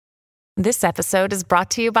This episode is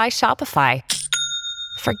brought to you by Shopify.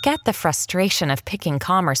 Forget the frustration of picking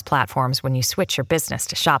commerce platforms when you switch your business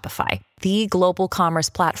to Shopify, the global commerce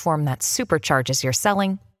platform that supercharges your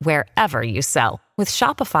selling wherever you sell. With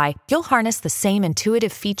Shopify, you'll harness the same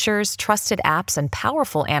intuitive features, trusted apps, and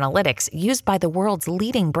powerful analytics used by the world's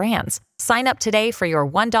leading brands. Sign up today for your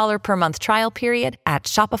 $1 per month trial period at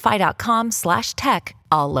shopify.com/tech,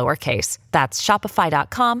 all lowercase. That's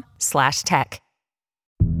shopify.com/tech.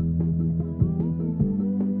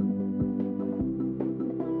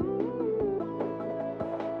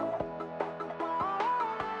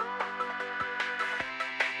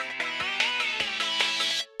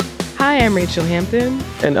 Hi, I'm Rachel Hampton.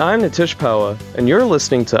 And I'm Nitish Pawa, and you're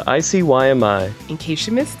listening to ICYMI. In case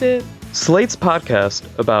you missed it. Slate's podcast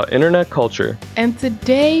about internet culture. And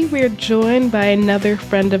today we're joined by another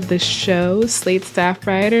friend of the show, Slate staff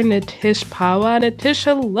writer Nitish Pawa. Nitish,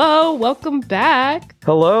 hello. Welcome back.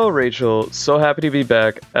 Hello, Rachel. So happy to be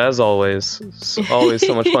back, as always. It's always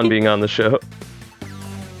so much fun being on the show.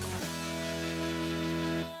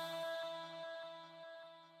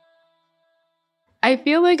 I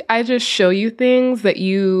feel like I just show you things that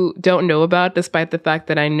you don't know about, despite the fact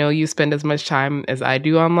that I know you spend as much time as I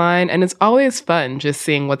do online. And it's always fun just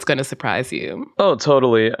seeing what's going to surprise you. Oh,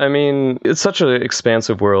 totally. I mean, it's such an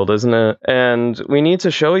expansive world, isn't it? And we need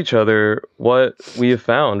to show each other what we have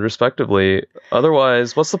found, respectively.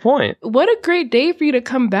 Otherwise, what's the point? What a great day for you to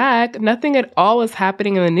come back. Nothing at all is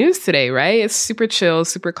happening in the news today, right? It's super chill,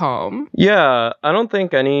 super calm. Yeah, I don't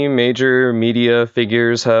think any major media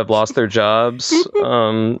figures have lost their jobs.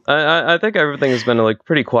 I think everything has been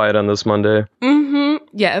pretty quiet on this Monday.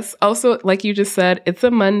 Yes. Also, like you just said, it's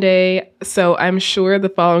a Monday, so I'm sure the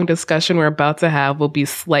following discussion we're about to have will be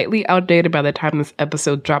slightly outdated by the time this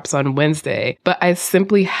episode drops on Wednesday. But I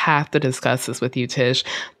simply have to discuss this with you, Tish.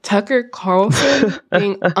 Tucker Carlson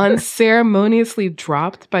being unceremoniously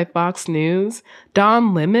dropped by Fox News.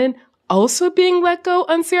 Don Lemon also being let go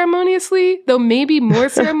unceremoniously, though maybe more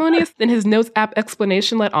ceremonious than his Notes app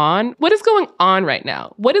explanation let on. What is going on right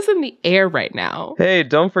now? What is in the air right now? Hey,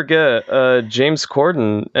 don't forget James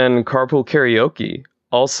Corden and Carpool Karaoke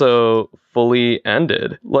also fully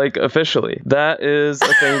ended, officially. That is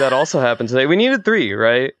a thing that also happened today. We needed 3,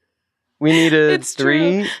 right? We needed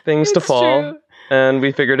 3 things to fall, and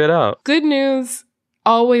we figured it out. Good news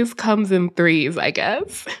always comes in 3s, I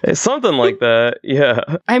guess. It's something like that, yeah.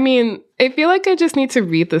 I mean, I feel like I just need to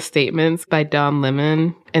read the statements by Don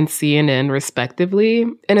Lemon and CNN, respectively,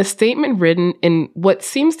 in a statement written in what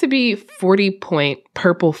seems to be 40-point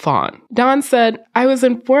purple font. Don said, "I was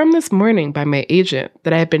informed this morning by my agent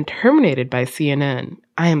that I have been terminated by CNN.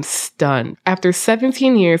 I am stunned. After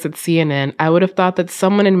 17 years at CNN, I would have thought that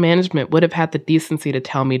someone in management would have had the decency to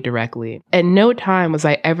tell me directly. At no time was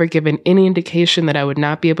I ever given any indication that I would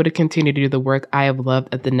not be able to continue to do the work I have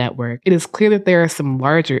loved at the network. It is clear that there are some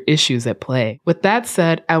larger issues at play. With that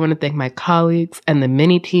said, I want to thank my colleagues and the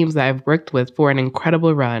many teams that I've worked with for an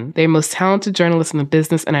incredible run. They're the most talented journalists in the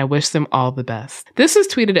business, and I wish them all the best." This was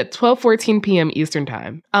tweeted at 12:14 p.m. Eastern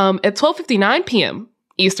Time. At 12:59 p.m.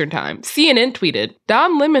 Eastern Time, CNN tweeted,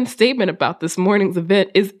 "Don Lemon's statement about this morning's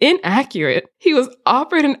event is inaccurate. He was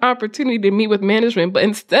offered an opportunity to meet with management, but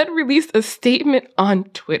instead released a statement on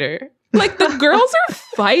Twitter." The girls are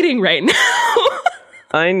fighting right now.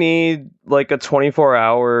 I need a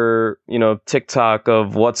 24-hour, TikTok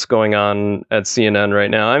of what's going on at CNN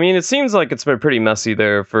right now. I mean, it seems like it's been pretty messy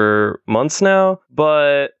there for months now,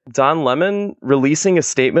 but Don Lemon releasing a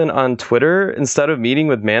statement on Twitter instead of meeting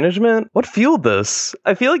with management? What fueled this?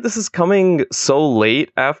 I feel like this is coming so late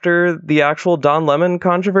after the actual Don Lemon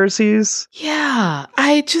controversies. Yeah,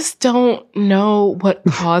 I just don't know what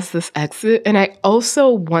caused this exit. And I also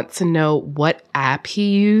want to know what app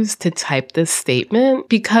he used to type this statement,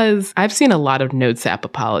 because I've seen a lot of Notes app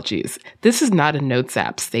apologies. This is not a Notes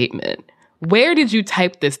app statement. Where did you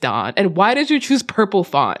type this, Don? And why did you choose purple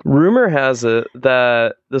font? Rumor has it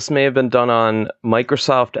that this may have been done on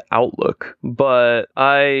Microsoft Outlook, but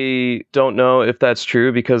I don't know if that's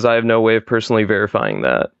true because I have no way of personally verifying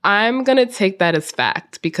that. I'm going to take that as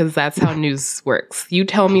fact because that's how news works. You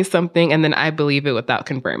tell me something and then I believe it without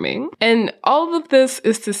confirming. And all of this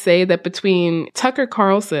is to say that between Tucker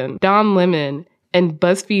Carlson, Don Lemon, and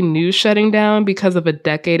BuzzFeed News shutting down because of a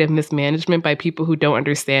decade of mismanagement by people who don't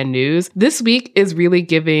understand news, this week is really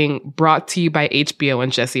giving brought to you by HBO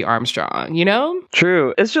and Jesse Armstrong, you know?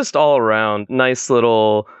 True. It's just all around nice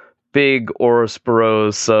little big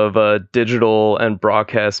Ouroboros of digital and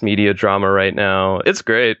broadcast media drama right now. It's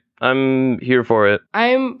great. I'm here for it.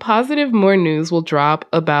 I'm positive more news will drop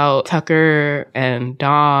about Tucker and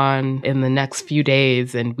Don in the next few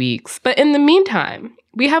days and weeks. But in the meantime,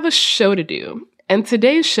 we have a show to do. And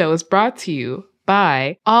today's show is brought to you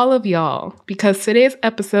by all of y'all, because today's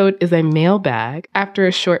episode is a mailbag. After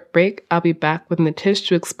a short break, I'll be back with Nitish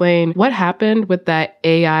to explain what happened with that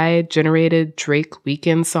AI-generated Drake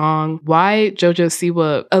Weeknd song, why JoJo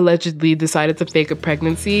Siwa allegedly decided to fake a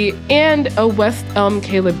pregnancy, and a West Elm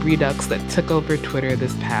Caleb Redux that took over Twitter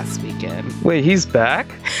this past weekend. Wait, he's back?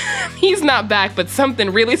 He's not back, but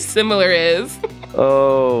something really similar is.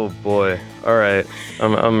 Oh boy. All right.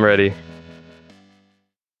 I'm ready.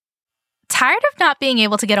 Tired of not being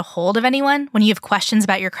able to get a hold of anyone when you have questions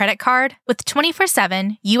about your credit card? With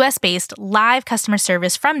 24/7, US-based live customer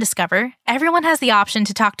service from Discover, everyone has the option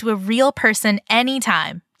to talk to a real person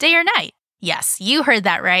anytime, day or night. Yes, you heard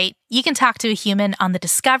that right. You can talk to a human on the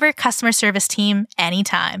Discover customer service team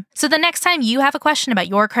anytime. So the next time you have a question about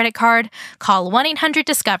your credit card, call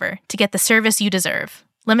 1-800-DISCOVER to get the service you deserve.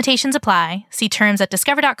 Limitations apply. See terms at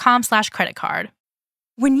discover.com/creditcard.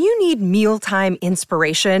 When you need mealtime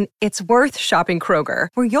inspiration, it's worth shopping Kroger,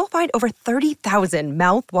 where you'll find over 30,000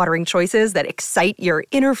 mouth-watering choices that excite your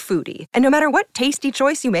inner foodie. And no matter what tasty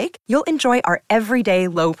choice you make, you'll enjoy our everyday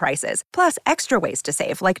low prices, plus extra ways to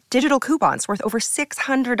save, like digital coupons worth over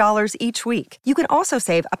 $600 each week. You can also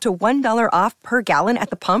save up to $1 off per gallon at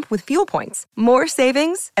the pump with fuel points. More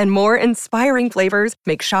savings and more inspiring flavors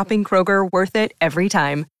make shopping Kroger worth it every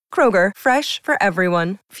time. Kroger, fresh for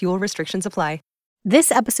everyone. Fuel restrictions apply.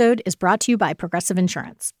 This episode is brought to you by Progressive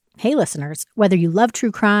Insurance. Hey, listeners, whether you love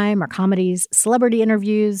true crime or comedies, celebrity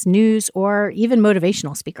interviews, news, or even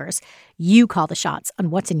motivational speakers, you call the shots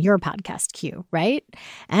on what's in your podcast queue, right?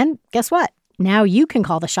 And guess what? Now you can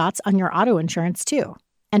call the shots on your auto insurance, too.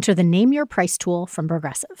 Enter the Name Your Price tool from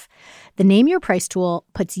Progressive. The Name Your Price tool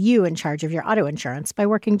puts you in charge of your auto insurance by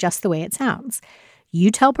working just the way it sounds.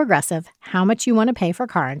 You tell Progressive how much you want to pay for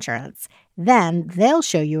car insurance. Then they'll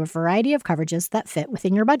show you a variety of coverages that fit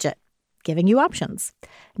within your budget, giving you options.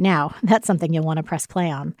 Now, that's something you'll want to press play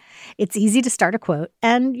on. It's easy to start a quote,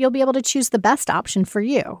 and you'll be able to choose the best option for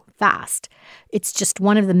you, fast. It's just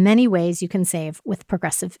one of the many ways you can save with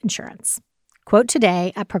Progressive Insurance. Quote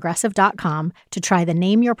today at Progressive.com to try the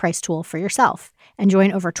Name Your Price tool for yourself and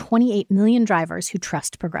join over 28 million drivers who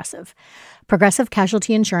trust Progressive. Progressive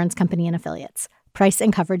Casualty Insurance Company and Affiliates. Price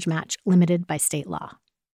and coverage match limited by state law.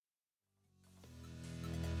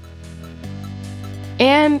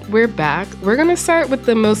 And we're back. We're going to start with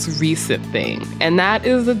the most recent thing, and that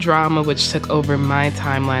is the drama which took over my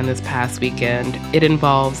timeline this past weekend. It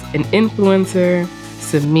involves an influencer,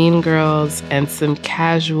 some mean girls, and some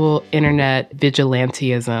casual internet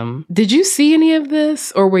vigilantism. Did you see any of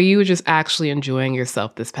this, or were you just actually enjoying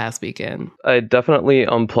yourself this past weekend? I definitely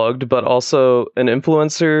unplugged, but also an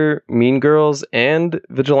influencer, mean girls, and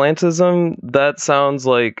vigilantism. That sounds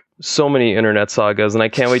like so many internet sagas, and I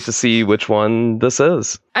can't wait to see which one this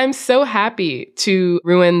is. I'm so happy to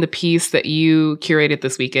ruin the piece that you curated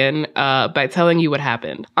this weekend by telling you what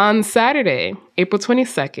happened. On Saturday, April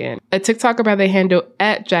 22nd, a TikToker by the handle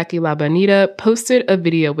 @JackieLaBonita posted a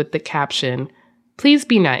video with the caption, "Please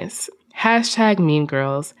be nice.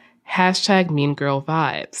 #meangirls.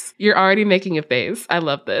 #meangirlvibes." You're already making a face. I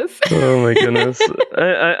love this. Oh my goodness.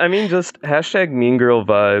 I mean, just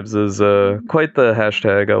 #meangirlvibes is quite the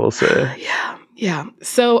hashtag, I will say. Yeah.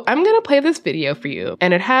 So I'm going to play this video for you,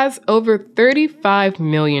 and it has over 35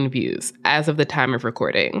 million views as of the time of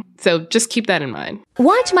recording. So just keep that in mind.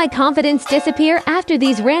 Watch my confidence disappear after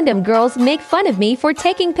these random girls make fun of me for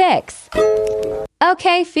taking pics.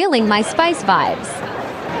 Okay, feeling my Spice vibes.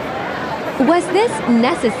 Was this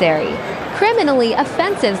necessary? Criminally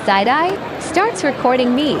offensive side-eye starts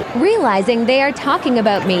recording me, realizing they are talking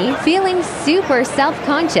about me, feeling super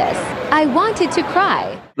self-conscious. I wanted to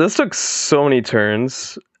cry. This took so many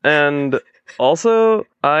turns, and also,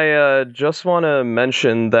 I just want to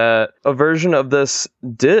mention that a version of this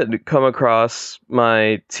did come across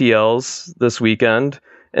my TLs this weekend,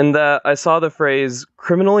 in that I saw the phrase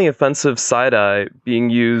criminally offensive side-eye being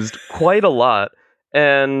used quite a lot,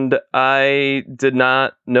 and I did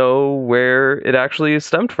not know where it actually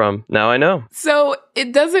stemmed from. Now I know. So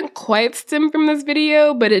it doesn't quite stem from this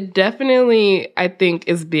video, but it definitely, I think,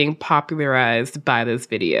 is being popularized by this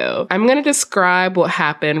video. I'm going to describe what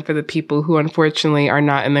happened for the people who unfortunately are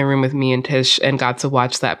not in the room with me and Tish and got to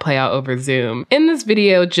watch that play out over Zoom. In this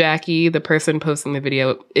video, Jackie, the person posting the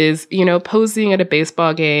video, is, posing at a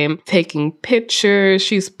baseball game, taking pictures.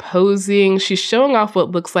 She's posing. She's showing off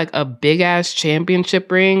what looks like a big ass championship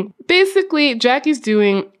ring. Basically, Jackie's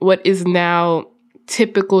doing what is now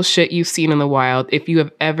typical shit you've seen in the wild if you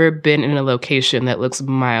have ever been in a location that looks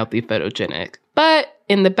mildly photogenic. But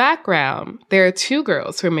in the background, there are two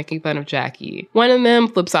girls who are making fun of Jackie. One of them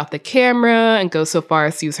flips off the camera and goes so far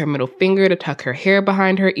as to use her middle finger to tuck her hair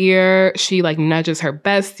behind her ear. She nudges her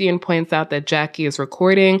bestie and points out that Jackie is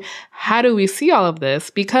recording. How do we see all of this?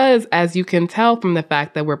 Because as you can tell from the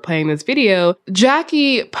fact that we're playing this video,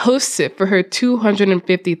 Jackie posts it for her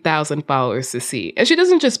 250,000 followers to see. And she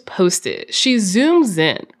doesn't just post it. She zooms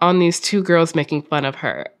in on these two girls making fun of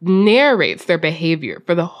her, narrates their behavior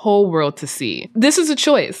for the whole world to see. This is a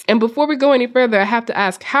choice. And before we go any further, I have to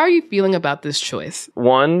ask, how are you feeling about this choice?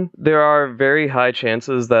 One, there are very high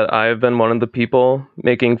chances that I've been one of the people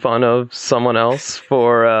making fun of someone else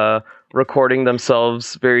for recording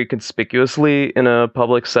themselves very conspicuously in a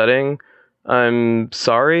public setting. I'm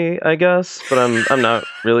sorry, I guess, but I'm not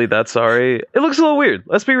really that sorry. It looks a little weird,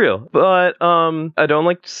 let's be real. But I don't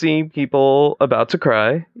like to see people about to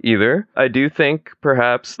cry either. I do think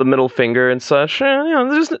perhaps the middle finger and such,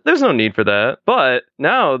 there's no need for that. But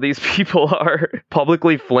now these people are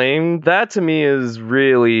publicly flamed. That to me is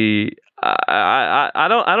really... I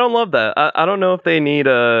don't love that. I don't know if they need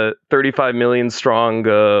a 35 million strong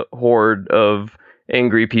horde of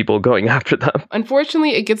angry people going after them.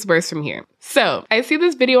 Unfortunately, it gets worse from here. So, I see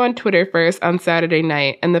this video on Twitter first on Saturday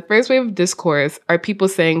night, and the first wave of discourse are people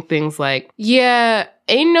saying things like, yeah,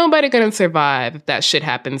 ain't nobody gonna survive if that shit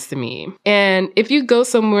happens to me. And if you go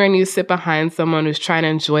somewhere and you sit behind someone who's trying to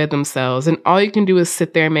enjoy themselves and all you can do is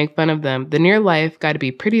sit there and make fun of them, then your life gotta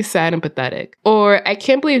be pretty sad and pathetic. Or, I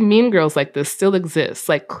can't believe mean girls like this still exist.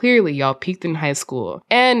 Like, clearly y'all peaked in high school.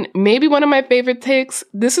 And maybe one of my favorite takes,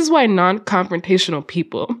 this is why non-confrontational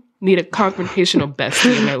people need a confrontational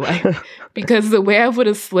bestie in their life. Because the way I would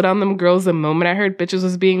have slid on them girls the moment I heard bitches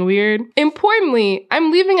was being weird. Importantly,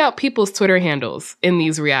 I'm leaving out people's Twitter handles in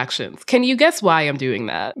these reactions. Can you guess why I'm doing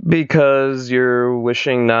that? Because you're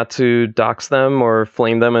wishing not to dox them or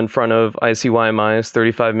flame them in front of ICYMI's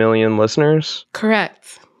 35 million listeners?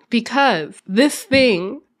 Correct. Because this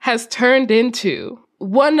thing has turned into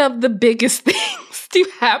one of the biggest things to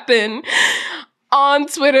happen on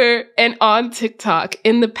Twitter and on TikTok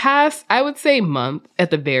in the past, I would say month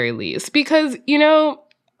at the very least. Because,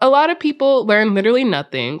 a lot of people learn literally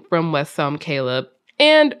nothing from West Elm Caleb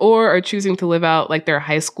and or are choosing to live out their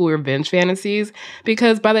high school revenge fantasies.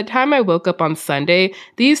 Because by the time I woke up on Sunday,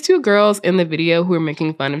 these two girls in the video who were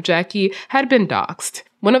making fun of Jackie had been doxxed.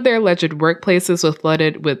 One of their alleged workplaces was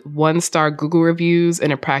flooded with 1-star Google reviews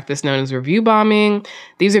in a practice known as review bombing.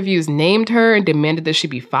 These reviews named her and demanded that she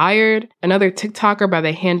be fired. Another TikToker by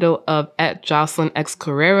the handle of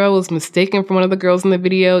 @JocelynXCarrero was mistaken for one of the girls in the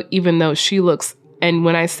video, even though she looks, and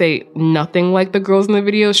when I say nothing like the girls in the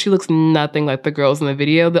video, she looks nothing like the girls in the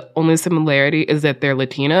video. The only similarity is that they're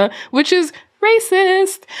Latina, which is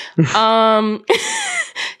racist.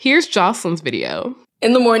 Here's Jocelyn's video.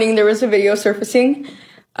 In the morning, there was a video surfacing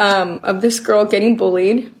of this girl getting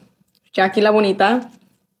bullied, Jackie La Bonita.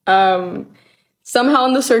 Somehow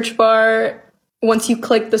in the search bar, once you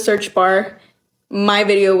click the search bar, my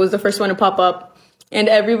video was the first one to pop up. And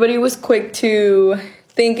everybody was quick to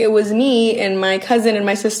think it was me and my cousin and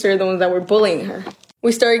my sister, the ones that were bullying her.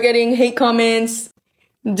 We started getting hate comments.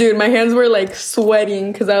 Dude, my hands were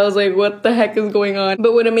sweating because I was like, what the heck is going on?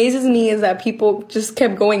 But what amazes me is that people just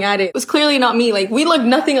kept going at it. It was clearly not me. We look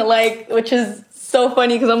nothing alike, which is so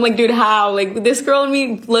funny because I'm like, dude, how? This girl and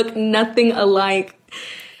me look nothing alike.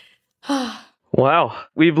 Wow.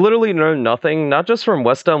 We've literally learned nothing, not just from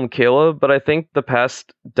West Elm Caleb, but I think the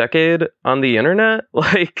past decade on the internet.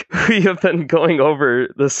 We have been going over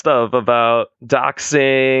this stuff about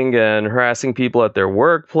doxing and harassing people at their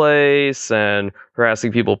workplace and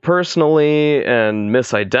harassing people personally and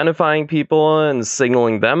misidentifying people and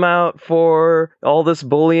signaling them out for all this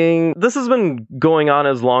bullying. This has been going on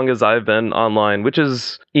as long as I've been online, which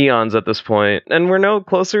is eons at this point, and we're no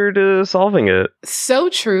closer to solving it. So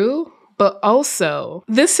true. But also,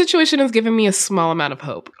 this situation has given me a small amount of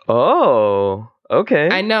hope. Oh, okay.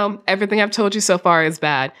 I know everything I've told you so far is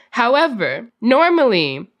bad. However,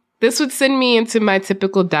 normally, this would send me into my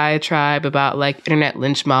typical diatribe about internet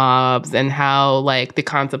lynch mobs and how the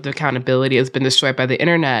concept of accountability has been destroyed by the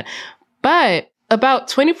internet. But about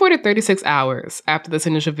 24 to 36 hours after this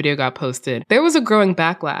initial video got posted, there was a growing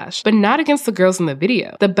backlash, but not against the girls in the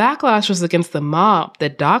video. The backlash was against the mob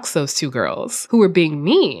that doxed those two girls who were being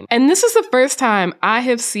mean. And this is the first time I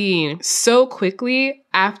have seen so quickly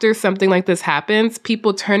after something like this happens,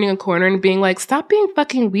 people turning a corner and being like, stop being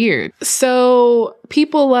fucking weird. So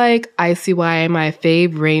people like ICY, my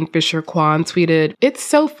fave, Rain Fisher Kwan tweeted, it's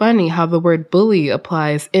so funny how the word bully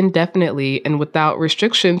applies indefinitely and without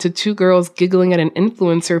restriction to two girls giggling at an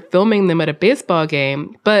influencer filming them at a baseball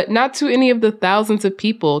game, but not to any of the thousands of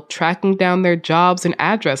people tracking down their jobs and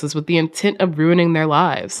addresses with the intent of ruining their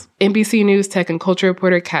lives. NBC News tech and culture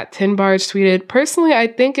reporter Kat Tinbarge tweeted, personally, I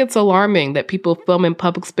think it's alarming that people film in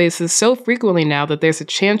public spaces so frequently now that there's a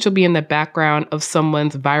chance you'll be in the background of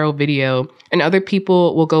someone's viral video and other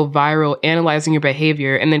people will go viral analyzing your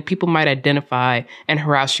behavior, and then people might identify and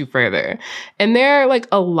harass you further. And there are like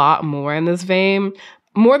a lot more in this vein,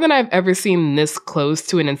 more than I've ever seen this close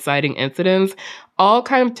to an inciting incident, all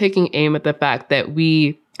kind of taking aim at the fact that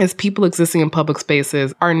we, as people existing in public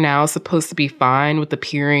spaces, are now supposed to be fine with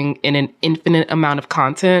appearing in an infinite amount of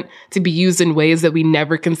content to be used in ways that we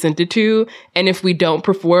never consented to. And if we don't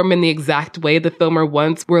perform in the exact way the filmer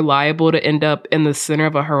wants, we're liable to end up in the center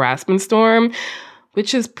of a harassment storm,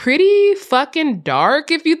 which is pretty fucking dark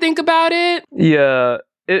if you think about it. Yeah.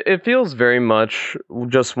 It feels very much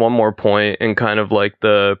just one more point in kind of like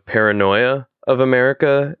the paranoia of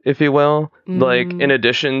America, if you will. Like, in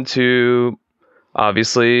addition to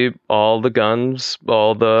obviously all the guns,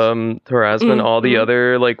 all the harassment, all the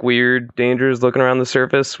other like weird dangers looking around the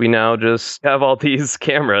surface, we now just have all these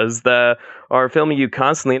cameras that are filming you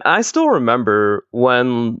constantly. I still remember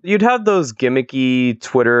when you'd have those gimmicky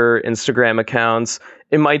Twitter, Instagram accounts.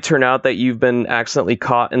 It might turn out that you've been accidentally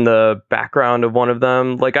caught in the background of one of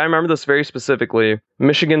them. Like, I remember this very specifically.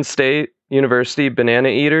 Michigan State University Banana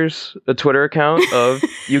Eaters, a Twitter account of,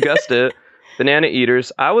 you guessed it, Banana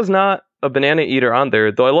Eaters. I was not a banana eater on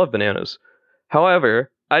there, though I love bananas.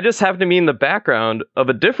 However, I just happened to be in the background of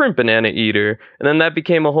a different banana eater, and then that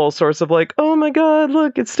became a whole source of like, oh my god,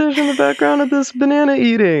 look, it's Tish in the background of this banana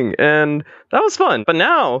eating, and that was fun. But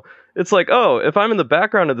now, it's like, oh, if I'm in the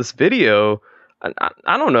background of this video,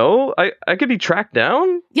 I don't know, I could be tracked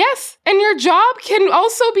down? Yes, and your job can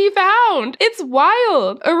also be found. It's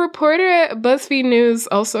wild. A reporter at BuzzFeed News,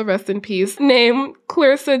 also rest in peace, named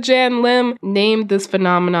Clarissa Jan Lim, named this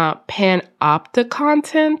phenomena panopta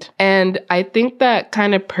content. And I think that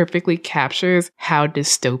kind of perfectly captures how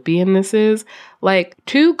dystopian this is. Like,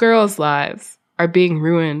 two girls' lives are being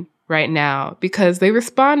ruined right now because they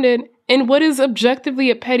responded in what is objectively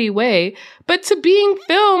a petty way, but to being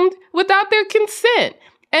filmed without their consent.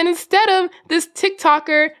 And instead of this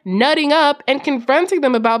TikToker nutting up and confronting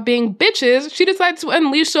them about being bitches, she decides to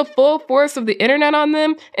unleash the full force of the internet on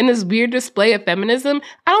them in this weird display of feminism.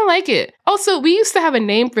 I don't like it. Also, we used to have a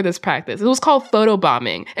name for this practice. It was called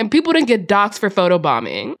photobombing, and people didn't get doxxed for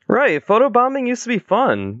photobombing. Right, photobombing used to be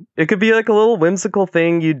fun. It could be like a little whimsical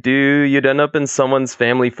thing you'd do. You'd end up in someone's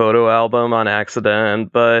family photo album on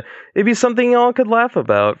accident, but it'd be something y'all could laugh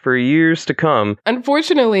about for years to come.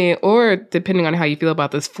 Unfortunately, or depending on how you feel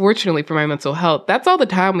about this, fortunately for my mental health, that's all the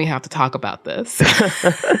time we have to talk about this.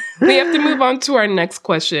 We have to move on to our next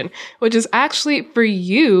question, which is actually for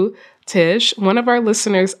you, Tish. One of our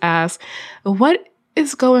listeners asked, what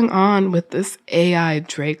is going on with this AI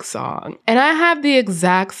Drake song? And I have the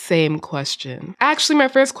exact same question. Actually, my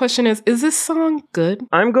first question is this song good?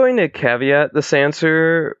 I'm going to caveat this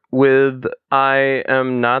answer with I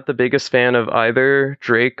am not the biggest fan of either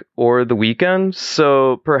Drake or The Weeknd,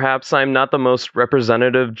 so perhaps I'm not the most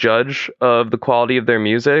representative judge of the quality of their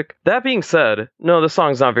music. That being said, no, the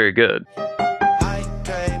song's not very good. I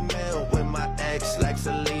came in with my ex like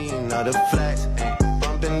Celine, not a flex,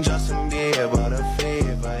 bumping Justin Bieber, the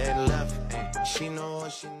fever and left, she know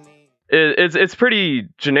what she needs. It's pretty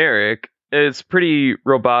generic. It's pretty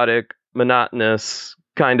robotic, monotonous,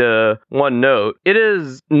 kind of one note. It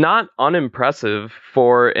is not unimpressive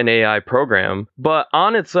for an AI program, but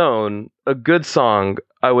on its own, a good song,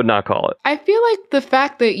 I would not call it. I feel like the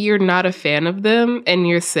fact that you're not a fan of them and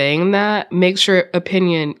you're saying that makes your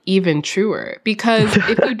opinion even truer. Because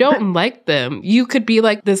if you don't like them, you could be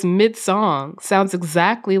like, this mid-song sounds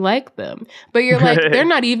exactly like them. But you're like, they're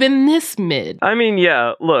not even this mid. I mean,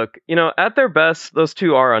 yeah, look, at their best, those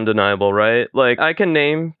two are undeniable, right? Like, I can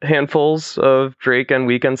name handfuls of Drake and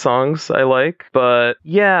Weeknd songs I like. But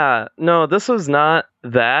yeah, no, this was not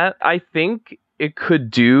that. I think it could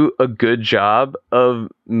do a good job of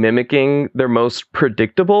mimicking their most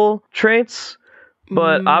predictable traits.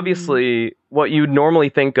 But obviously, what you'd normally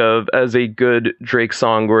think of as a good Drake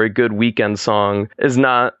song or a good Weeknd song is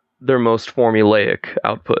not their most formulaic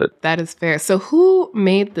output. That is fair. So who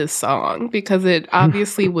made this song? Because it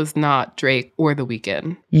obviously was not Drake or The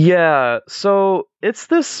Weeknd. Yeah, so it's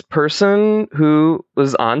this person who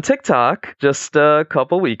was on TikTok just a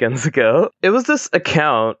couple weekends ago. It was this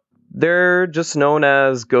account. They're just known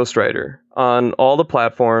as Ghostwriter on all the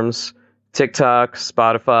platforms: TikTok,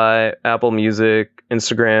 Spotify, Apple Music,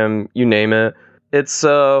 Instagram, you name it. It's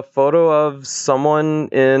a photo of someone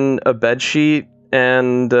in a bedsheet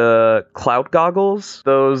and clout goggles,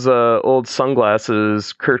 those old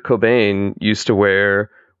sunglasses Kurt Cobain used to wear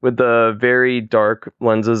with the very dark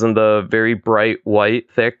lenses and the very bright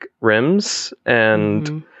white thick rims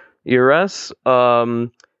and earrests.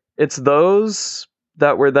 It's those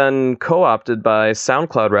that were then co-opted by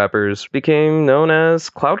SoundCloud rappers, became known as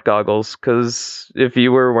clout goggles, because if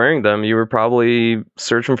you were wearing them, you were probably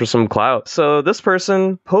searching for some clout. So this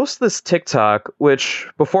person posts this TikTok, which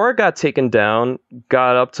before it got taken down,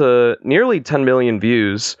 got up to nearly 10 million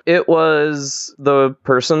views. It was the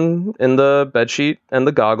person in the bedsheet and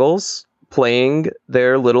the goggles playing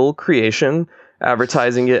their little creation,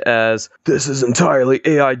 advertising it as, "This is entirely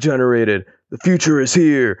AI generated. The future is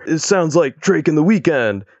here. It sounds like Drake and The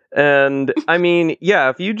Weeknd." And I mean, yeah,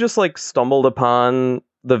 if you just like stumbled upon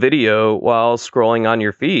the video while scrolling on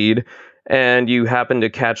your feed and you happened to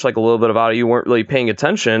catch like a little bit of audio, you weren't really paying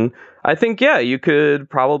attention, I think, yeah, you could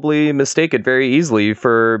probably mistake it very easily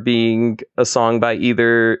for being a song by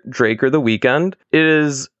either Drake or The Weeknd. It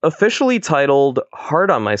is officially titled Heart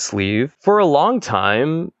on My Sleeve. For a long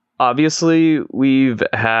time, obviously, we've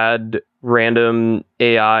had random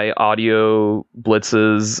AI audio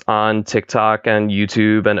blitzes on TikTok and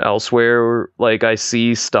YouTube and elsewhere. Like, I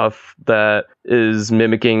see stuff that is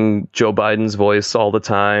mimicking Joe Biden's voice all the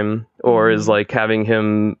time, or is like having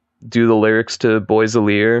him do the lyrics to Boys a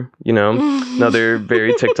Lear, you know, another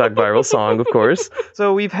very TikTok viral song, of course.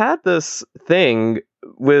 So we've had this thing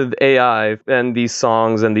with AI and these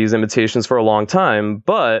songs and these imitations for a long time.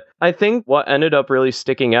 But I think what ended up really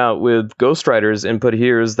sticking out with Ghostwriter's input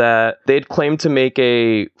here is that they'd claimed to make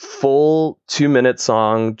a full 2-minute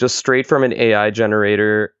song just straight from an AI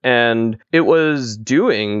generator. And it was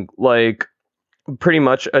doing like pretty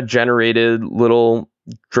much a generated little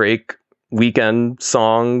Drake Weeknd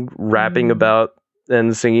song, rapping about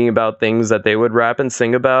and singing about things that they would rap and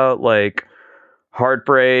sing about, like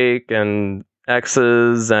heartbreak and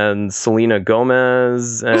exes and Selena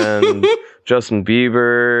Gomez and Justin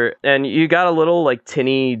Bieber. And you got a little like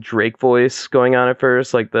tinny Drake voice going on at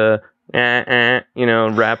first, like the you know,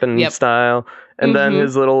 rapping style. And then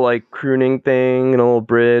his little like crooning thing and a little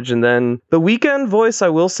bridge. And then the Weeknd voice, I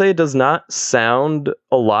will say, does not sound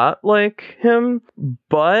a lot like him.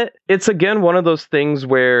 But it's again one of those things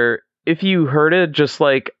where if you heard it just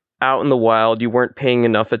like out in the wild, you weren't paying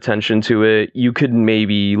enough attention to it, you could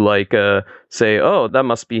maybe like say, oh, that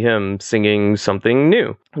must be him singing something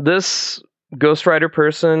new. This Ghostwriter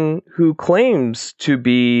person who claims to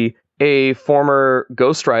be a former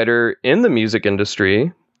ghostwriter in the music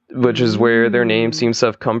industry, which is where their name seems to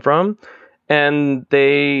have come from. And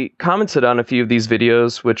they commented on a few of these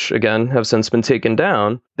videos, which again have since been taken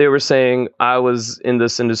down. They were saying, I was in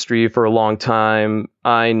this industry for a long time.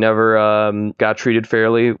 I never got treated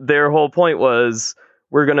fairly. Their whole point was,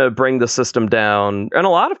 we're going to bring the system down. And a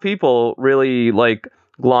lot of people really like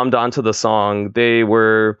glommed onto the song. They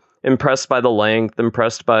were impressed by the length,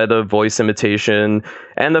 impressed by the voice imitation,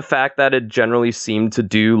 and the fact that it generally seemed to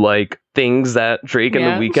do like things that Drake and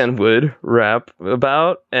The Weeknd would rap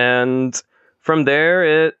about. And from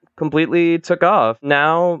there, it completely took off.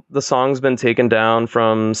 Now the song's been taken down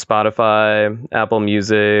from Spotify, Apple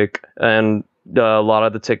Music, and a lot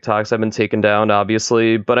of the TikToks have been taken down,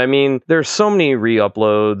 obviously. But I mean, there's so many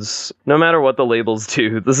re-uploads. No matter what the labels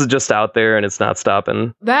do, this is just out there and it's not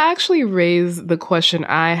stopping. That actually raised the question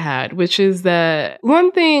I had, which is that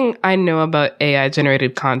one thing I know about AI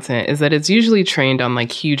generated content is that it's usually trained on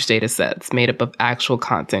like huge data sets made up of actual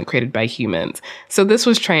content created by humans. So this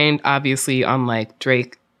was trained obviously on like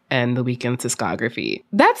Drake and The Weeknd's discography.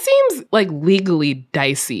 That seems like legally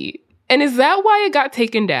dicey. And is that why it got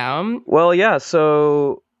taken down? Well, yeah.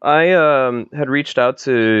 So I had reached out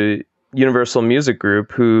to Universal Music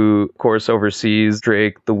Group, who, of course, oversees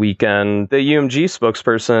Drake, The Weeknd. The UMG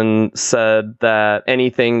spokesperson said that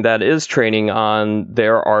anything that is training on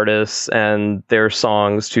their artists and their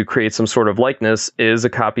songs to create some sort of likeness is a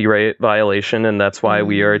copyright violation, and that's why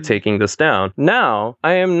we are taking this down. Now,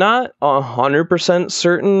 I am not 100%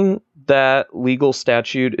 certain that legal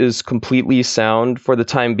statute is completely sound for the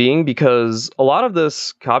time being, because a lot of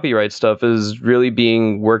this copyright stuff is really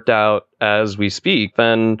being worked out as we speak,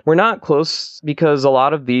 then we're not close because a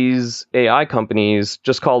lot of these AI companies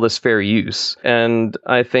just call this fair use. And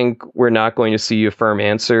I think we're not going to see a firm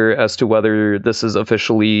answer as to whether this is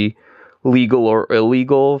officially legal or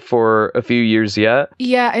illegal for a few years yet.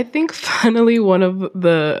 Yeah, I think finally one of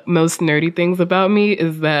the most nerdy things about me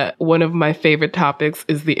is that one of my favorite topics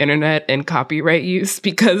is the internet and copyright use,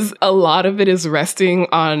 because a lot of it is resting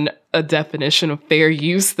on a definition of fair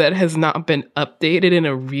use that has not been updated in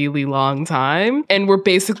a really long time. And we're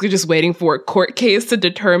basically just waiting for a court case to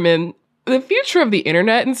determine the future of the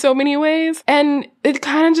internet in so many ways. And it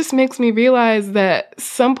kind of just makes me realize that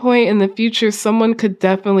some point in the future, someone could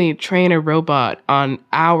definitely train a robot on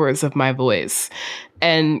hours of my voice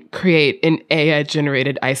and create an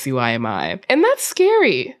AI-generated ICYMI. And that's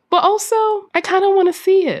scary. But also, I kind of want to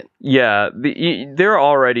see it. Yeah, there are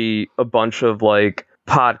already a bunch of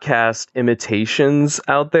podcast imitations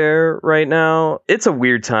out there right now. It's a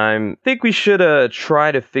weird time. I think we should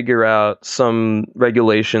try to figure out some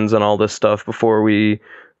regulations and all this stuff before we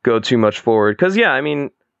go too much forward. Because, yeah, I mean,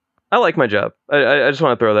 I like my job. I just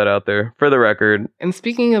want to throw that out there for the record. And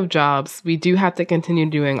speaking of jobs, we do have to continue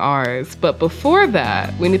doing ours. But before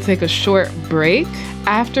that, we need to take a short break,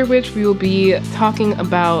 after which we will be talking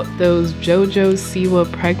about those JoJo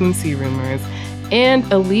Siwa pregnancy rumors and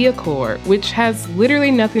Aaliyah Core, which has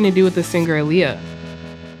literally nothing to do with the singer Aaliyah.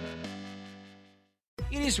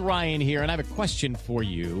 It is Ryan here, and I have a question for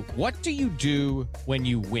you. What do you do when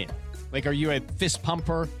you win? Like, are you a fist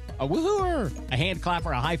pumper, a woohooer, a hand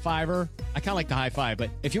clapper, a high fiver? I kind of like the high five, but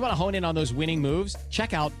if you want to hone in on those winning moves,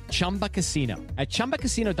 check out Chumba Casino. At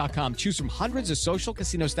ChumbaCasino.com, choose from hundreds of social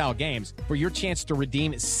casino-style games for your chance to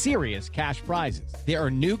redeem serious cash prizes. There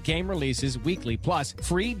are new game releases weekly, plus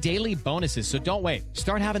free daily bonuses, so don't wait.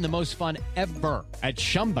 Start having the most fun ever at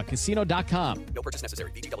ChumbaCasino.com. No purchase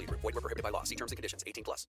necessary. VGW. Void where prohibited by law. See terms and conditions.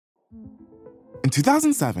 18+. In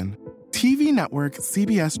 2007, TV network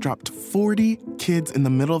CBS dropped 40 kids in the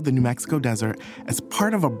middle of the New Mexico desert as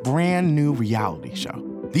part of a brand new reality show.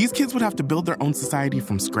 These kids would have to build their own society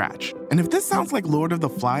from scratch. And if this sounds like Lord of the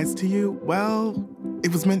Flies to you, well,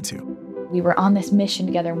 it was meant to. We were on this mission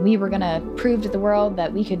together, and we were going to prove to the world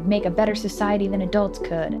that we could make a better society than adults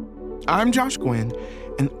could. I'm Josh Gwynn,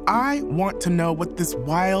 and I want to know what this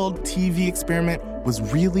wild TV experiment was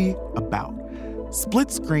really about.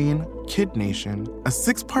 Split Screen, Kid Nation, a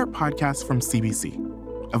 6-part podcast from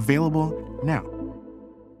CBC. Available now.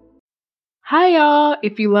 Hi, y'all.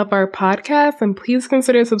 If you love our podcast, then please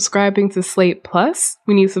consider subscribing to Slate Plus.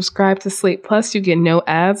 When you subscribe to Slate Plus, you get no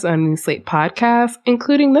ads on new Slate podcasts,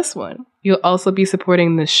 including this one. You'll also be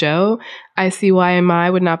supporting the show.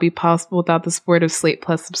 ICYMI would not be possible without the support of Slate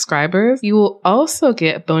Plus subscribers. You will also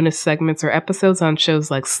get bonus segments or episodes on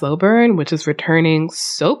shows like Slow Burn, which is returning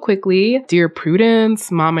so quickly, Dear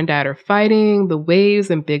Prudence, Mom and Dad Are Fighting, The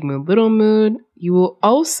Waves, and Big Mood, Little Mood. You will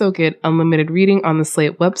also get unlimited reading on the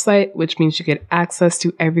Slate website, which means you get access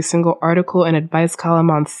to every single article and advice column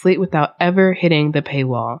on Slate without ever hitting the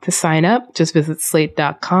paywall. To sign up, just visit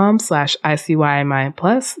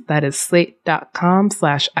slate.com/ICYMI+. That is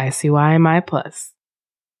slate.com/ICYMI+.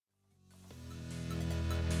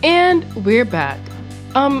 And we're back.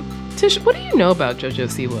 Tish, what do you know about JoJo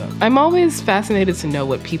Siwa? I'm always fascinated to know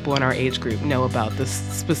what people in our age group know about this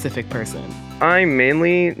specific person. I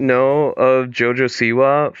mainly know of JoJo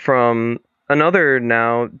Siwa from another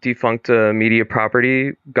now defunct media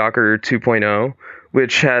property, Gawker 2.0,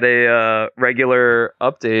 which had a regular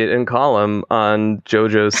update and column on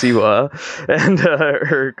JoJo Siwa and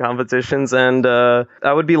her competitions. And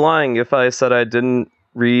I would be lying if I said I didn't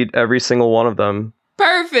read every single one of them.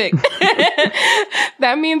 Perfect.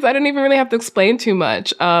 That means I don't even really have to explain too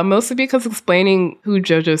much, mostly because explaining who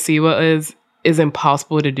JoJo Siwa is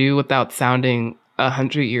impossible to do without sounding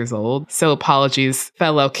 100 years old. So apologies,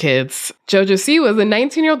 fellow kids. JoJo Siwa is a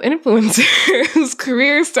 19-year-old influencer whose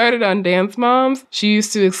career started on Dance Moms. She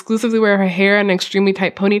used to exclusively wear her hair in an extremely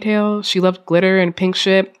tight ponytail. She loved glitter and pink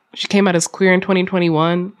shit. She came out as queer in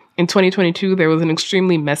 2021. In 2022, there was an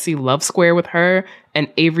extremely messy love square with her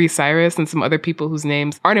and Avery Cyrus and some other people whose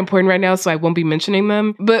names aren't important right now, so I won't be mentioning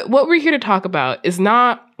them. But what we're here to talk about is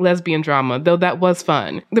not lesbian drama, though that was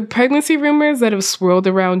fun. The pregnancy rumors that have swirled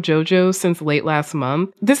around JoJo since late last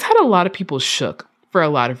month, this had a lot of people shook for a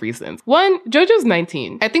lot of reasons. One, JoJo's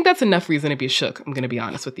 19. I think that's enough reason to be shook, I'm going to be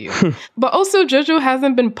honest with you. But also, JoJo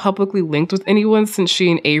hasn't been publicly linked with anyone since she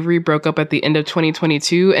and Avery broke up at the end of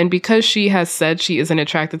 2022, and because she has said she isn't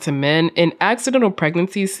attracted to men, an accidental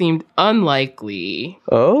pregnancy seemed unlikely.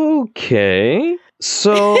 Okay.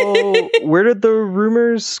 So, where did the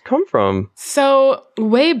rumors come from? So,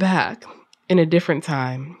 way back in a different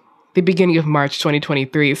time, the beginning of March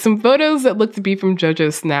 2023, some photos that look to be from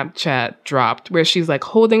JoJo's Snapchat dropped, where she's like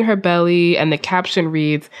holding her belly and the caption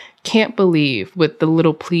reads, "Can't believe," with the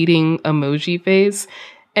little pleading emoji face.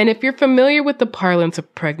 And if you're familiar with the parlance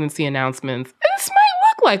of pregnancy announcements, this might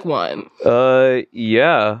look like one.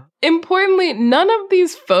 Yeah. Importantly, none of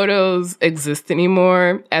these photos exist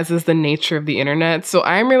anymore, as is the nature of the internet. So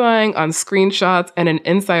I'm relying on screenshots and an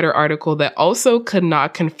insider article that also could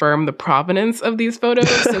not confirm the provenance of these photos.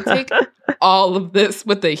 So take all of this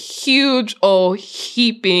with a huge old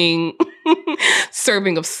heaping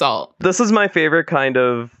serving of salt. This is my favorite kind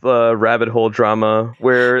of rabbit hole drama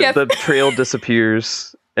where the trail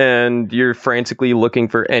disappears and you're frantically looking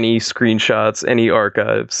for any screenshots, any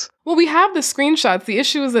archives. Well, we have the screenshots. The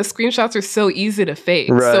issue is that screenshots are so easy to fake.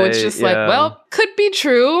 Right, so it's just like, well, could be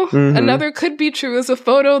true. Mm-hmm. Another could be true is a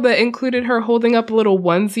photo that included her holding up a little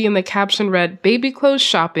onesie and the caption read, "Baby clothes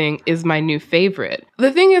shopping is my new favorite."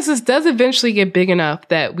 The thing is, this does eventually get big enough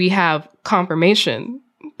that we have confirmation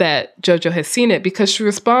that JoJo has seen it, because she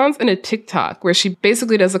responds in a TikTok where she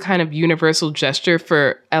basically does a kind of universal gesture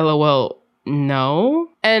for LOL no.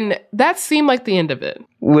 And that seemed like the end of it.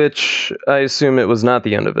 Which I assume it was not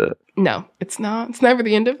the end of it. No, it's not. It's never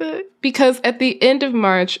the end of it. Because at the end of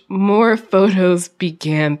March, more photos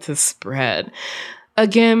began to spread.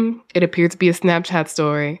 Again, it appeared to be a Snapchat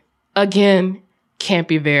story. Again, can't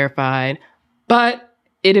be verified. But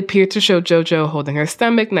it appeared to show JoJo holding her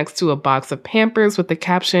stomach next to a box of Pampers with the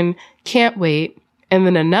caption, "Can't wait." And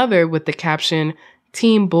then another with the caption,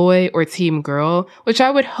 "Team boy" or "Team girl," which I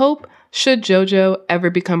would hope, should JoJo ever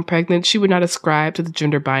become pregnant, she would not ascribe to the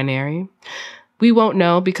gender binary. We won't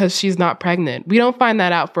know because she's not pregnant. We don't find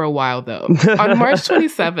that out for a while, though. On March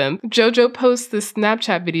 27th, JoJo posts this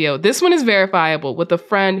Snapchat video. This one is verifiable, with a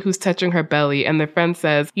friend who's touching her belly, and the friend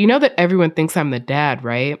says, "You know that everyone thinks I'm the dad,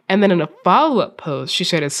 right?" And then in a follow-up post, she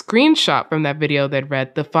shared a screenshot from that video that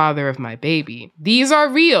read, "The father of my baby." These are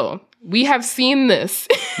real. We have seen this.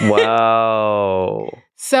 Wow.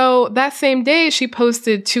 So that same day, she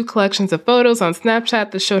posted 2 collections of photos on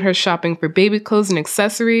Snapchat that showed her shopping for baby clothes and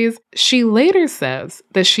accessories. She later says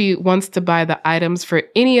that she wants to buy the items for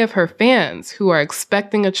any of her fans who are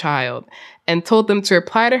expecting a child, and told them to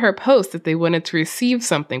reply to her post if they wanted to receive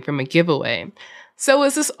something from a giveaway. So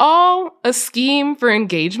is this all a scheme for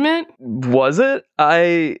engagement? Was it?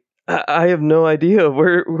 I have no idea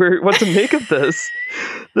what to make of this.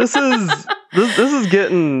 This is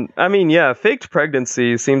getting, I mean, yeah, faked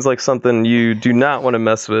pregnancy seems like something you do not want to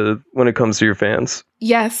mess with when it comes to your fans.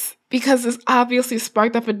 Yes, because it's obviously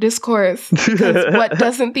sparked up a discourse. Because what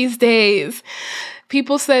doesn't these days?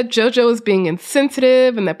 People said JoJo is being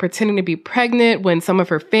insensitive and that pretending to be pregnant when some of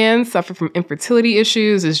her fans suffer from infertility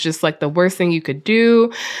issues is just like the worst thing you could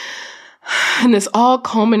do. And this all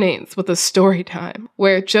culminates with a story time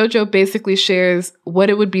where JoJo basically shares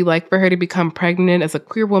what it would be like for her to become pregnant as a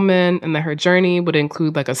queer woman, and that her journey would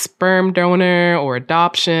include like a sperm donor or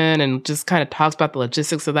adoption, and just kind of talks about the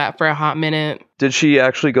logistics of that for a hot minute. Did she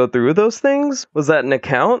actually go through with those things? Was that an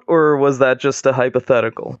account or was that just a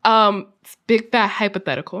hypothetical? It's big fat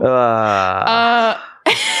hypothetical.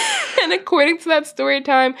 And according to that story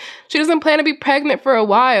time, she doesn't plan to be pregnant for a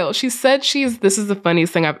while. She said this is the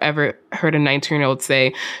funniest thing I've ever heard a 19-year-old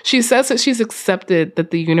say. She says that she's accepted that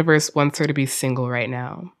the universe wants her to be single right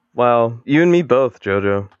now. Wow. You and me both,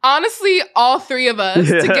 JoJo. Honestly, all 3 of us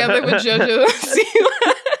together with JoJo.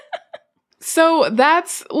 So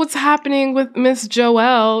that's what's happening with Miss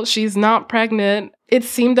Joelle. She's not pregnant. It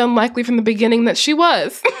seemed unlikely from the beginning that she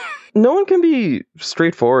was. No one can be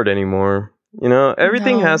straightforward anymore. You know,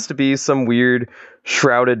 everything has to be some weird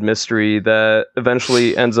shrouded mystery that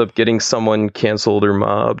eventually ends up getting someone canceled or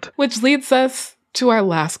mobbed. Which leads us to our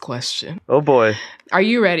last question. Oh boy. Are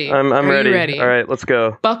you ready? I'm ready. You ready? All right, let's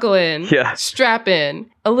go. Buckle in. Yeah. Strap in.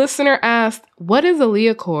 A listener asked, what is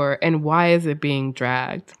Aaliyah Core and why is it being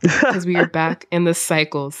dragged? Because we are back in the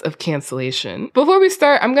cycles of cancellation. Before we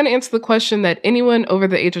start, I'm going to answer the question that anyone over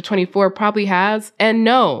the age of 24 probably has. And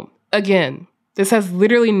no, again, this has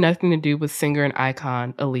literally nothing to do with singer and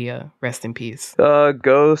icon Aaliyah. Rest in peace.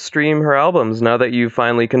 Go stream her albums now that you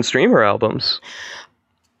finally can stream her albums.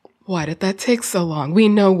 Why did that take so long? We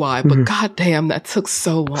know why, but goddamn, that took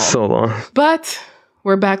so long. So long. But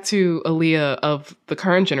we're back to Aaliyah of the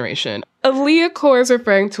current generation. Aaliyah Core is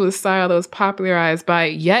referring to a style that was popularized by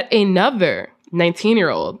yet another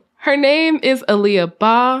 19-year-old. Her name is Aaliyah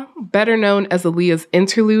Ba, better known as Aaliyah's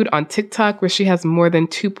Interlude on TikTok, where she has more than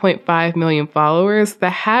 2.5 million followers. The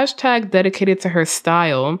hashtag dedicated to her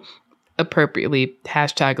style, appropriately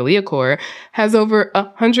hashtag Aaliyah Core, has over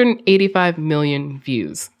 185 million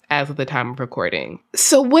views as of the time of recording.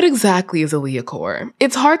 So what exactly is Aaliyah core?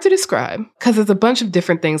 It's hard to describe because it's a bunch of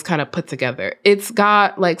different things kind of put together. It's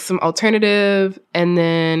got like some alternative and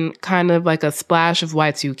then kind of like a splash of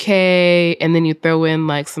Y2K, and then you throw in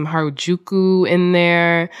like some Harajuku in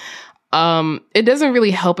there. It doesn't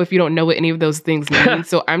really help if you don't know what any of those things mean.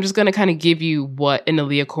 So I'm just going to kind of give you what an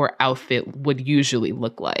Aaliyah core outfit would usually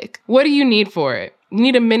look like. What do you need for it? You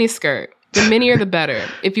need a mini skirt. The minier the better.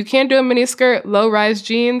 If you can't do a mini skirt, low-rise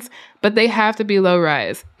jeans, but they have to be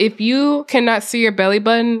low-rise. If you cannot see your belly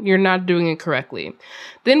button, you're not doing it correctly.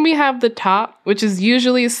 Then we have the top, which is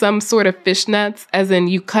usually some sort of fishnets, as in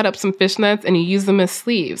you cut up some fishnets and you use them as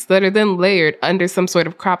sleeves that are then layered under some sort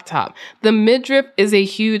of crop top. The midriff is a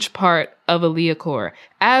huge part of Aaliyah core,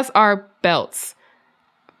 as are belts.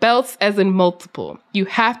 Belts as in multiple. You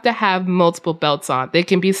have to have multiple belts on. They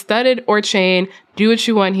can be studded or chain. Do what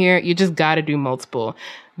you want here. You just gotta do multiple.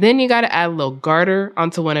 Then you gotta add a little garter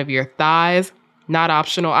onto one of your thighs. Not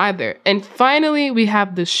optional either. And finally, we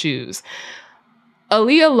have the shoes.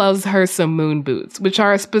 Aaliyah loves her some moon boots, which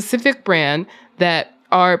are a specific brand that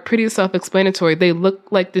are pretty self-explanatory. They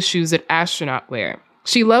look like the shoes that astronauts wear.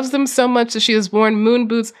 She loves them so much that she has worn moon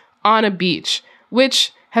boots on a beach,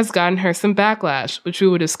 which has gotten her some backlash, which we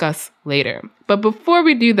will discuss later. But before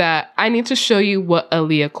we do that, I need to show you what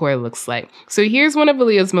Aaliyah core looks like. So here's one of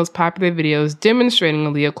Aaliyah's most popular videos demonstrating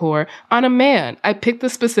Aaliyah core on a man. I picked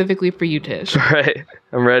this specifically for you, Tish. Right,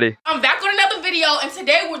 I'm ready. I'm back with another video, and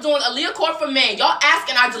today we're doing Aaliyah core for men. Y'all ask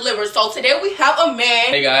and I deliver. So today we have a man.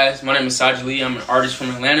 Hey guys, my name is Sajid Lee. I'm an artist from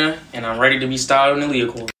Atlanta, and I'm ready to be styled in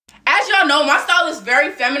Aaliyah core. As y'all know, my style is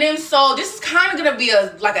very feminine, so this is kind of gonna be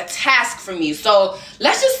a task for me. So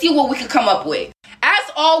let's just see what we can come up with.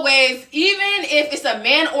 As always, even if it's a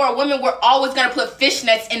man or a woman, we're always gonna put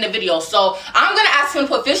fishnets in the video. So I'm gonna ask him to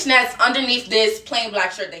put fishnets underneath this plain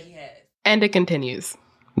black shirt that he has. And it continues.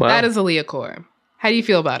 Wow. That is Aaliyah core. How do you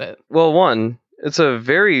feel about it? Well, one, it's a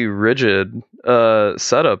very rigid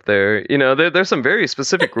setup there. You know, there's some very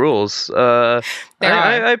specific rules. I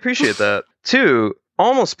appreciate that. Two,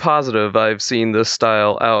 almost positive I've seen this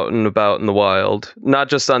style out and about in the wild, not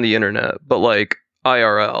just on the internet, but like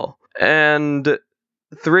IRL. And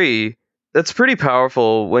three, that's pretty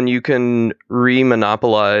powerful when you can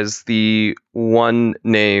re-monopolize the one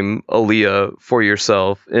name Aaliyah for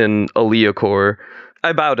yourself in Aaliyah core.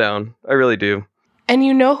 I bow down. I really do. And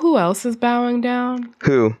you know who else is bowing down?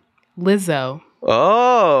 Who? Lizzo.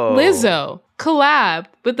 Oh. Lizzo collab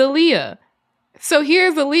with Aaliyah. So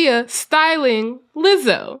here's Aaliyah styling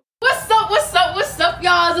Lizzo. What's up,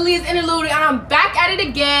 y'all? It's Aaliyah's Interlude, and I'm back at it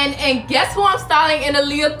again. And guess who I'm styling in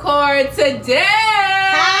Aaliyah core today?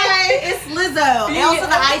 Hi, it's Lizzo. And also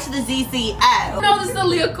the I to the ZCO. You know this is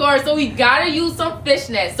Aaliyah core, so we gotta use some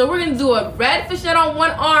fishnets. So we're gonna do a red fishnet on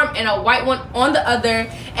one arm and a white one on the other.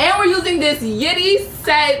 And we're using this Yitty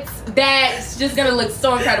set that's just gonna look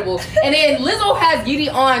so incredible. And then Lizzo has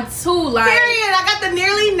Yitty on too, like. Period. I got the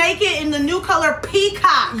nearly naked in the new color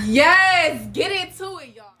peacock. Yes, get into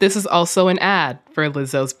it, y'all. This is also an ad for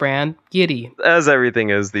Lizzo's brand, Yitty. As everything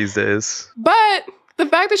is these days. But the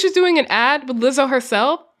fact that she's doing an ad with Lizzo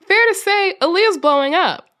herself, fair to say, Aaliyah's blowing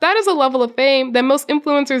up. That is a level of fame that most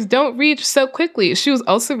influencers don't reach so quickly. She was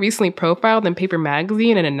also recently profiled in Paper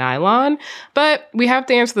Magazine and in Nylon. But we have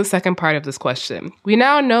to answer the second part of this question. We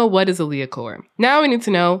now know what is Aaliyah core. Now we need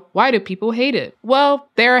to know, why do people hate it? Well,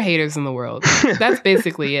 there are haters in the world. That's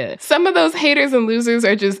basically it. Some of those haters and losers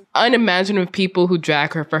are just unimaginative people who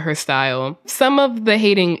drag her for her style. Some of the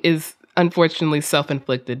hating is unfortunately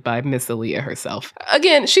self-inflicted by Miss Aaliyah herself.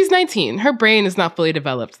 Again, she's 19. Her brain is not fully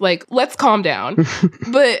developed. Like, let's calm down.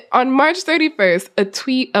 But on March 31st, a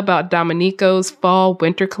tweet about Domenico's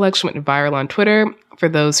fall-winter collection went viral on Twitter. For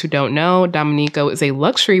those who don't know, Domenico is a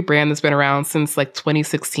luxury brand that's been around since like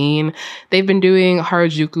 2016. They've been doing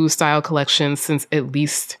Harajuku style collections since at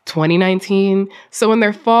least 2019. So when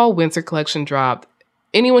their fall-winter collection dropped,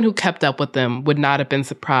 anyone who kept up with them would not have been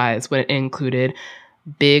surprised when it included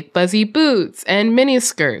big fuzzy boots and mini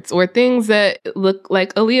skirts or things that look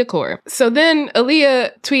like Aaliyah core. So then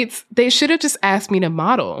Aaliyah tweets, they should have just asked me to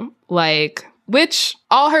model. Like, which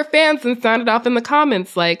all her fans then sounded off in the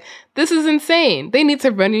comments like, this is insane. They need to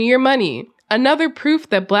run in your money. Another proof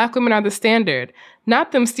that Black women are the standard,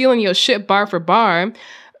 not them stealing your shit bar for bar.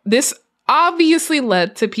 This obviously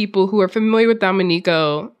led to people who are familiar with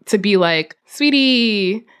Domenico to be like,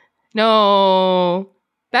 sweetie, no,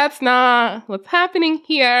 that's not what's happening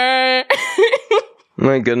here.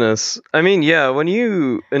 My goodness. I mean, yeah, when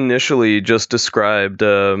you initially just described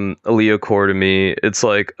Aaliyah core to me, it's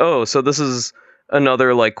like, oh, so this is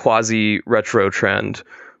another like quasi-retro trend.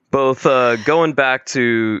 Both going back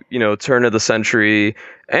to, you know, turn of the century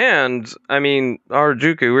And I mean,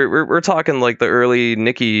 Harajuku, we're talking like the early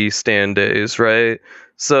Nicki stan days, right?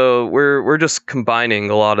 So we're just combining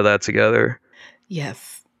a lot of that together.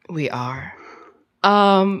 Yes, we are.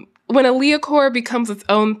 When Aaliyah Core becomes its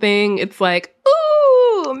own thing, it's like,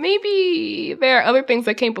 ooh, maybe there are other things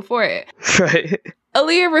that came before it. Right.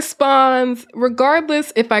 Aaliyah responds,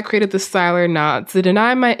 regardless if I created the style or not, to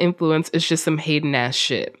deny my influence is just some Hayden-ass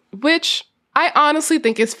shit. Which I honestly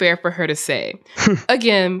think is fair for her to say.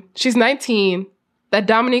 Again, she's 19. That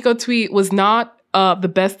Dominico tweet was not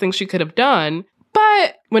the best thing she could have done.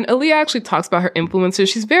 But when Aaliyah actually talks about her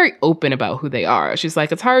influencers, she's very open about who they are. She's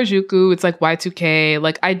like, it's Harajuku, it's like Y2K,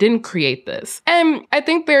 like I didn't create this. And I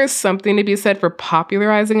think there's something to be said for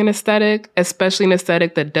popularizing an aesthetic, especially an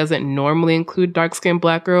aesthetic that doesn't normally include dark-skinned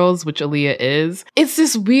Black girls, which Aaliyah is. It's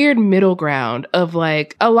this weird middle ground of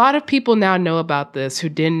like, a lot of people now know about this who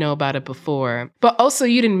didn't know about it before, but also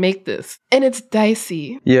you didn't make this. And it's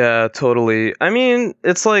dicey. Yeah, totally. I mean,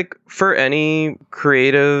 it's like for any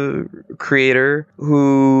creator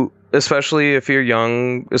who, especially if you're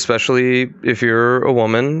young, especially if you're a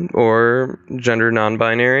woman or gender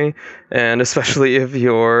non-binary, and especially if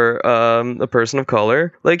you're a person of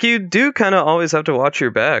color, like you do kind of always have to watch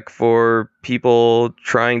your back for people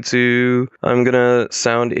trying to, I'm gonna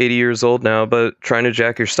sound 80 years old now, but trying to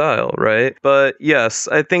jack your style, right? But yes,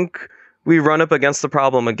 I think we run up against the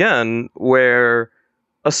problem again where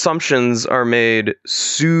assumptions are made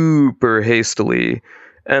super hastily,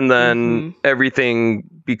 and then everything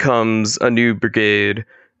becomes a new brigade,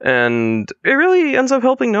 and it really ends up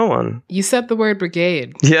helping no one. You said the word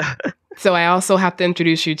brigade. Yeah. So I also have to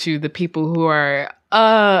introduce you to the people who are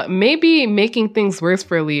maybe making things worse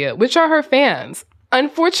for Aaliyah, which are her fans.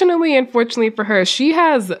 Unfortunately for her, she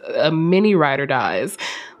has a mini ride or dies,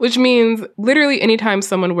 which means literally anytime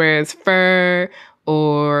someone wears fur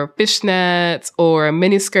or fishnets or a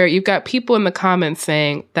miniskirt, you've got people in the comments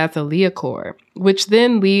saying that's Aaliyah Core, which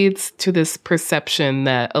then leads to this perception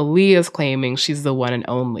that Aaliyah's claiming she's the one and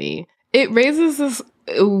only. It raises this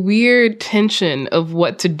weird tension of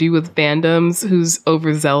what to do with fandoms whose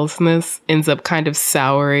overzealousness ends up kind of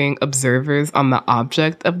souring observers on the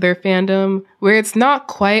object of their fandom, where it's not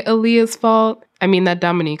quite Aaliyah's fault. I mean, that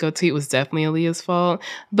Dominico tweet was definitely Aaliyah's fault,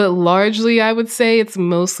 but largely I would say it's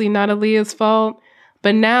mostly not Aaliyah's fault.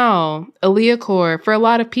 But now, Aaliyah Core, for a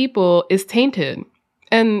lot of people, is tainted.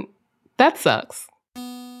 And that sucks.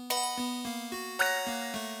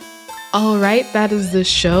 All right, that is the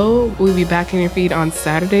show. We'll be back in your feed on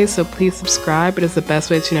Saturday, so please subscribe. It is the best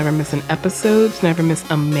way to never miss an episode, to never miss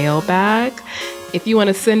a mailbag. If you want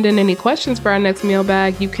to send in any questions for our next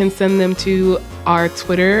mailbag, you can send them to our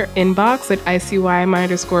Twitter inbox at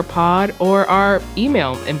ICYMI_pod or our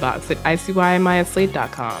email inbox at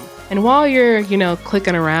ICYMI@slate.com. And while you're,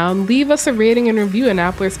 clicking around, leave us a rating and review in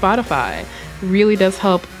Apple or Spotify. It really does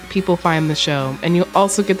help people find the show, and you'll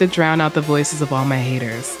also get to drown out the voices of all my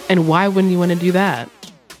haters. And why wouldn't you want to do that?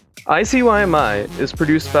 ICYMI is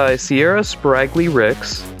produced by Sierra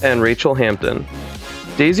Spragley-Ricks and Rachel Hampton.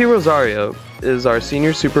 Daisy Rosario is our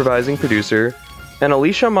senior supervising producer, and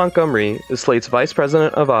Alicia Montgomery is Slate's vice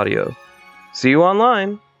president of audio. See you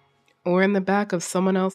online. Or in the back of someone else.